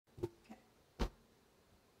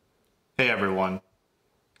Hey everyone,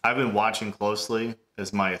 I've been watching closely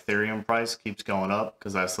as my Ethereum price keeps going up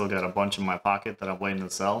because I still got a bunch in my pocket that I'm waiting to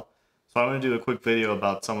sell. So I'm going to do a quick video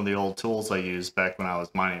about some of the old tools I used back when I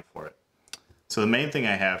was mining for it. So the main thing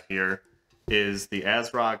I have here is the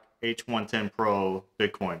ASRock H110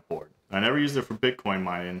 Bitcoin board. I never used it for Bitcoin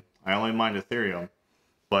mining, I only mined Ethereum,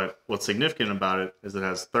 but what's significant about it is it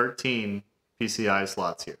has 13 PCI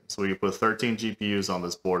slots here. So we can put 13 GPUs on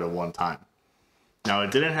this board at one time. Now,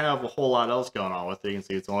 it didn't have a whole lot else going on with it. You can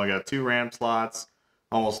see it's only got 2 RAM slots,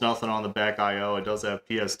 almost nothing on the back I/O. It does have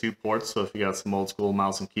PS2 ports, so if you got some old school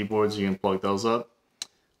mouse and keyboards, you can plug those up.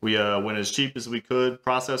 We went as cheap as we could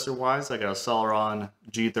processor-wise. I got a Celeron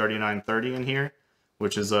G3930 in here,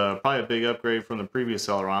 which is probably a big upgrade from the previous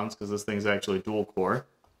Celerons because this thing's actually dual core.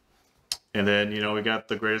 And then, we got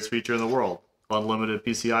the greatest feature in the world, unlimited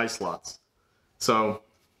PCI slots. So,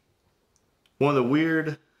 one of the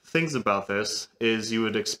weird things about this is you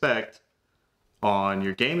would expect on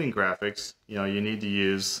your gaming graphics, you need to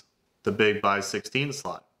use the big by 16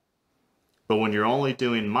 slot. But when you're only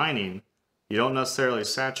doing mining, you don't necessarily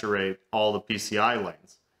saturate all the PCI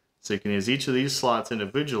lanes. So you can use each of these slots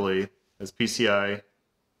individually as PCI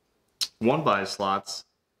 1 by slots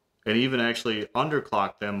and even actually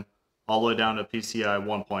underclock them all the way down to PCI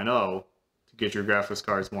 1.0 to get your graphics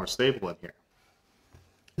cards more stable in here.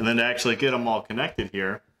 And then to actually get them all connected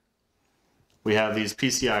here, we have these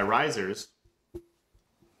PCI risers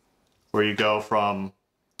where you go from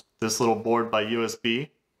this little board by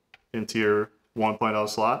USB into your 1.0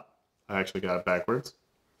 slot. I actually got it backwards.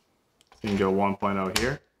 So you can go 1.0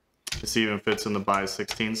 here. This even fits in the by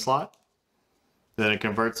 16 slot. Then it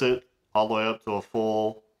converts it all the way up to a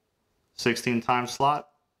full 16 times slot.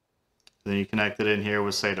 Then you connect it in here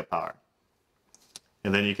with SATA power.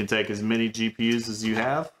 And then you can take as many GPUs as you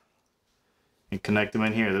have and connect them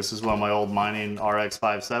in here. This is one of my old mining RX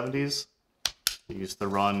 570s. I used to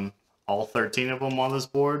run all 13 of them on this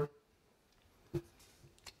board.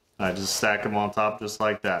 I just stack them on top just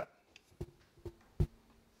like that.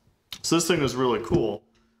 So this thing is really cool,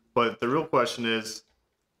 but the real question is,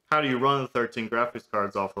 how do you run the 13 graphics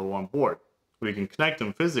cards off of one board? We can connect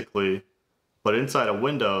them physically, but inside of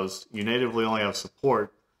Windows, you natively only have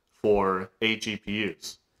support for 8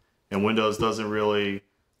 GPUs. And Windows doesn't really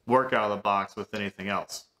work out of the box with anything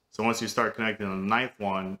else. So once you start connecting the 9th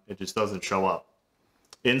one, it just doesn't show up.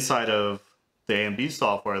 Inside of the AMD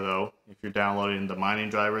software though, if you're downloading the mining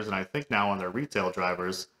drivers, and I think now on their retail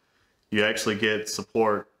drivers, you actually get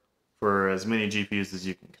support for as many GPUs as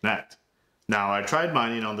you can connect. Now I tried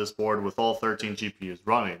mining on this board with all 13 GPUs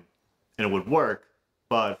running, and it would work,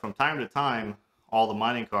 but from time to time, all the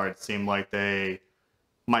mining cards seem like they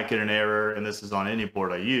might get an error, and this is on any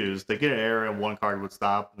board I use. They get an error and one card would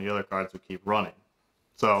stop and the other cards would keep running.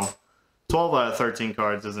 So 12 out of 13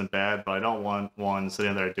 cards isn't bad, but I don't want one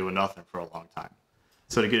sitting there doing nothing for a long time.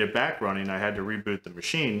 So to get it back running, I had to reboot the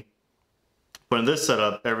machine. But in this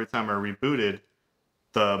setup, every time I rebooted,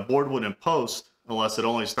 the board wouldn't post unless it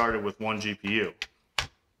only started with 1 GPU.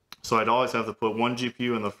 So I'd always have to put 1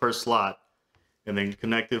 GPU in the first slot and then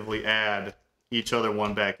connectively add each other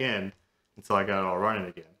one back in until I got it all running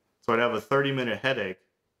again. So I'd have a 30-minute headache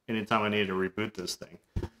anytime I needed to reboot this thing.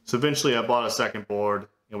 So eventually I bought a second board,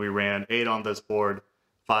 and we ran 8 on this board,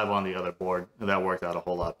 5 on the other board, and that worked out a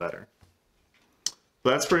whole lot better.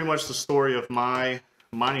 But that's pretty much the story of my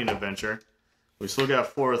mining adventure. We still got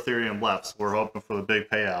 4 Ethereum left, so we're hoping for the big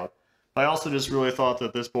payout. But I also just really thought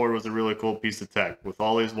that this board was a really cool piece of tech with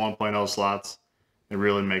all these 1.0 slots and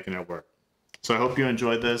really making it work. So I hope you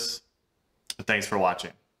enjoyed this, and thanks for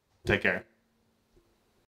watching. Take care.